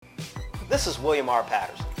This is William R.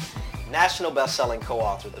 Patterson, national best-selling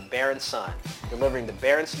co-author of The Barron Son, delivering the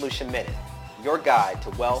Barron Solution Minute, your guide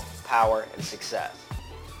to wealth, power, and success.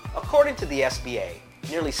 According to the SBA,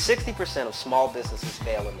 nearly 60% of small businesses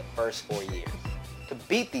fail in the first 4 years. To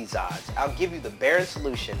beat these odds, I'll give you the Barron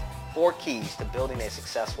Solution 4 keys to building a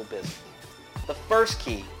successful business. The first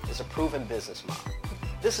key is a proven business model.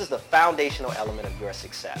 This is the foundational element of your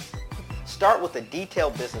success. Start with a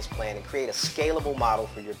detailed business plan and create a scalable model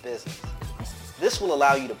for your business. This will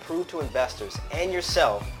allow you to prove to investors and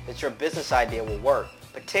yourself that your business idea will work,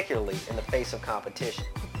 particularly in the face of competition.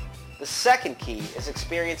 The second key is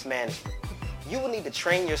experience management. You will need to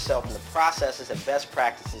train yourself in the processes and best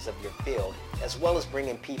practices of your field, as well as bring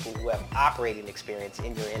in people who have operating experience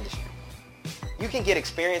in your industry. You can get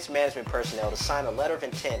experienced management personnel to sign a letter of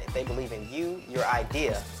intent if they believe in you, your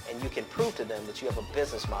idea, and you can prove to them that you have a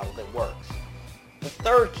business model that works. The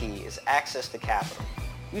third key is access to capital.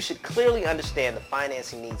 You should clearly understand the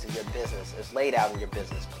financing needs of your business as laid out in your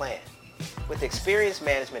business plan. With experienced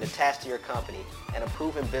management attached to your company and a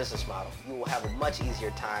proven business model, you will have a much easier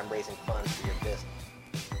time raising funds for your business.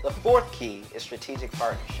 The fourth key is strategic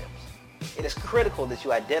partnerships. It is critical that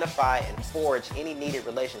you identify and forge any needed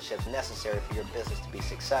relationships necessary for your business to be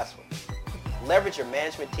successful. Leverage your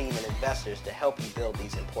management team and investors to help you build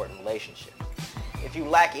these important relationships. If you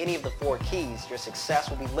lack any of the 4 keys, your success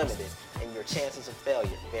will be limited and your chances of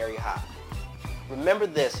failure very high. Remember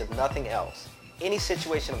this, if nothing else, any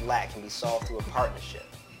situation of lack can be solved through a partnership.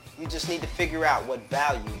 You just need to figure out what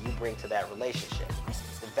value you bring to that relationship.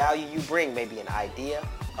 The value you bring may be an idea,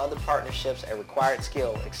 other partnerships, a required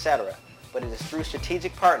skill, etc., but it is through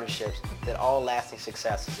strategic partnerships that all lasting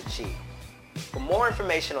success is achieved. For more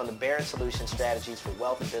information on the Barron Solution strategies for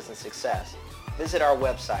wealth and business success, visit our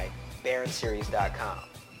website, barronseries.com.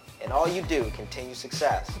 And all you do, continue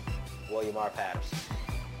success. William R. Patterson.